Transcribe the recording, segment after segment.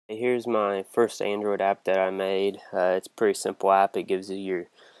Here's my first Android app that I made. It's a pretty simple app. It gives you your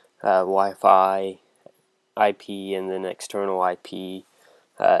Wi-Fi IP and then external IP.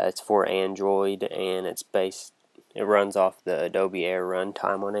 It's for Android and it runs off the Adobe Air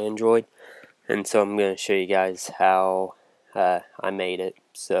runtime on Android. And so I'm going to show you guys how I made it.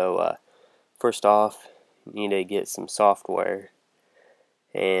 So first off, you need to get some software,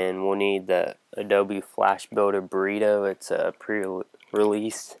 and we'll need the Adobe Flash Builder Burrito. It's a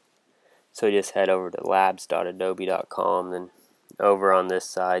pre-release. So just head over to labs.adobe.com, and over on this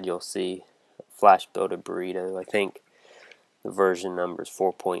side you'll see Flash Builder Burrito. I think the version number is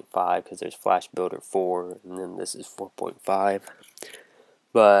 4.5 because there's Flash Builder 4 and then this is 4.5.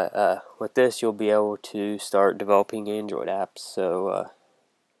 But with this you'll be able to start developing Android apps. So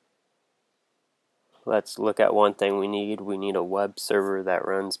let's look at one thing we need. We need a web server that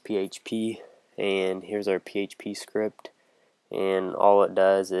runs PHP, and here's our PHP script. And all it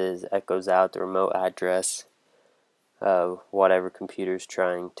does is echoes out the remote address of whatever computer is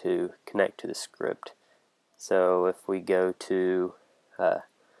trying to connect to the script. So if we go to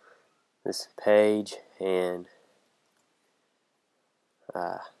this page and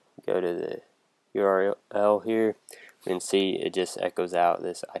go to the URL here, we can see it just echoes out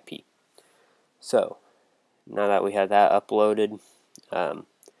this IP. So now that we have that uploaded,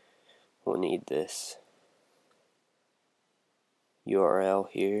 we'll need this URL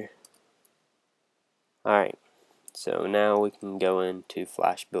here. Alright, so now we can go into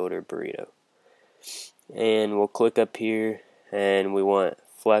Flash Builder Burrito, and we'll click up here and we want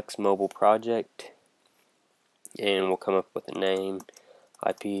Flex Mobile Project, and we'll come up with a name,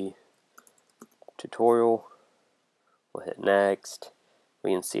 IP tutorial. We'll hit next.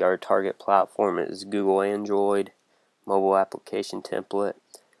 We can see our target platform is Google Android mobile application template.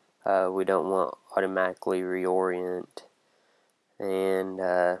 We don't want automatically reorient and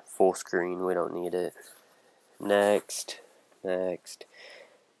full screen. We don't need it. Next.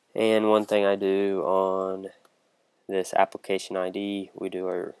 And one thing I do on this application ID, we do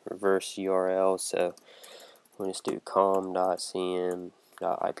a reverse URL. So we'll just do com.cm.ip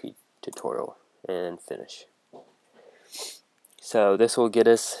tutorial and finish. So this will get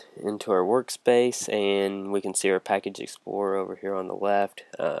us into our workspace, and we can see our package explorer over here on the left.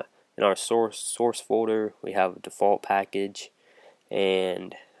 In our source folder we have a default package,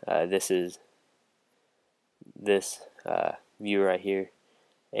 and this is this view right here,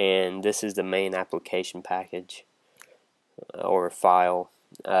 and this is the main application package or file,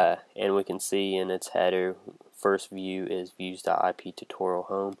 and we can see in its header first view is views.ip tutorial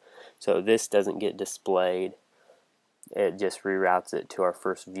home. So this doesn't get displayed, it just reroutes it to our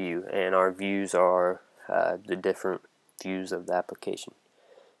first view, and our views are the different views of the application.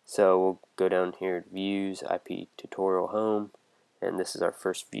 So we'll go down here to views, IP tutorial home, and this is our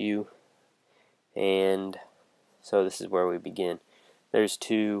first view. And so this is where we begin. There's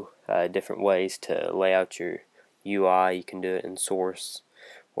two different ways to lay out your UI. You can do it in source,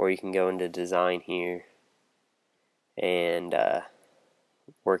 or you can go into design here and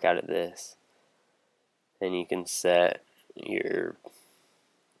work out of this. And you can set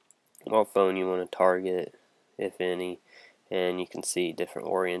what phone you want to target, if any, and you can see different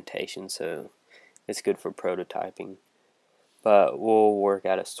orientations, so it's good for prototyping. But we'll work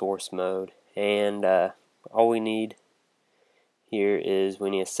out of source mode, and all we need here is we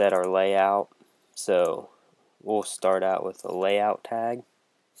need to set our layout. So we'll start out with a layout tag,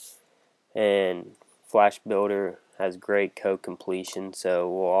 and Flash Builder has great code completion, so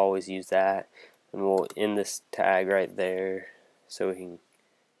we'll always use that. And we'll end this tag right there, so we can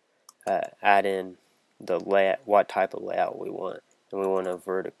add in the layout, what type of layout we want. And we want a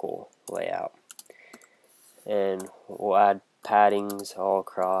vertical layout, and we'll add paddings all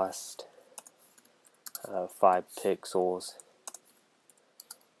across 5 pixels,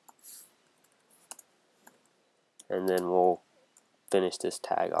 and then we'll finish this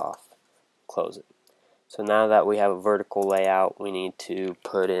tag off, close it. So now that we have a vertical layout, we need to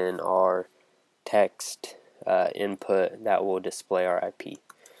put in our text input that will display our IP.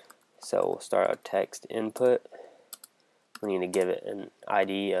 So we'll start our text input. We need to give it an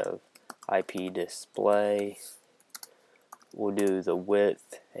ID of IP display. We'll do the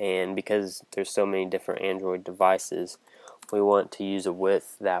width, and because there's so many different Android devices, we want to use a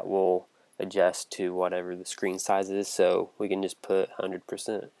width that will adjust to whatever the screen size is, so we can just put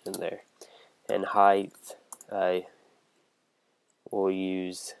 100% in there. And height, we'll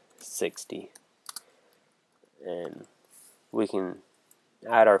use 60. And we can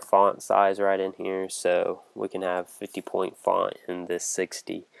add our font size right in here, so we can have 50-point font in this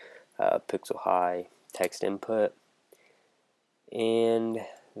 60 pixel high text input. And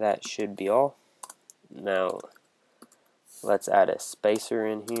that should be all. Now let's add a spacer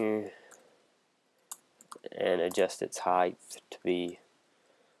in here and adjust its height to be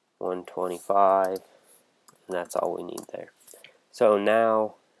 125, and that's all we need there. So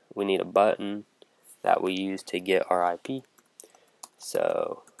now we need a button that we use to get our IP.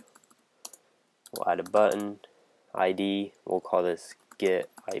 So we'll add a button ID. We'll call this get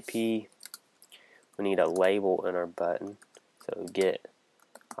IP. We need a label in our button. So get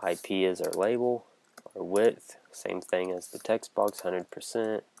IP is our label. Our width, same thing as the text box,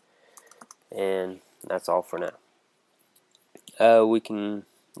 100%. And that's all for now. We can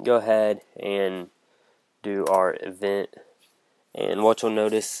go ahead and do our event. And what you'll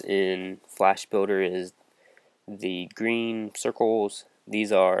notice in Flash Builder is the green circles.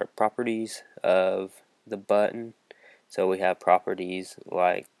 These are properties of the button. So we have properties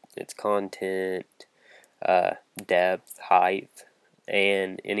like its content, depth, height,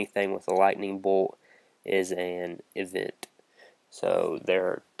 and anything with a lightning bolt is an event. So there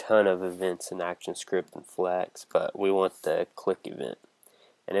are a ton of events in ActionScript and Flex, but we want the click event.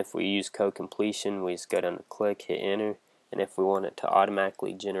 And if we use code completion, we just go down to click, hit enter, and if we want it to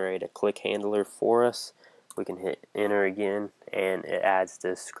automatically generate a click handler for us, we can hit enter again, and it adds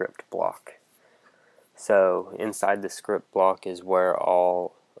this script block. So inside the script block is where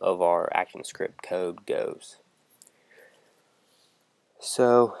all of our ActionScript code goes.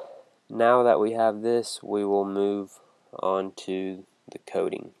 So now that we have this, we will move on to the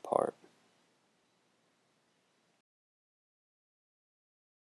coding part.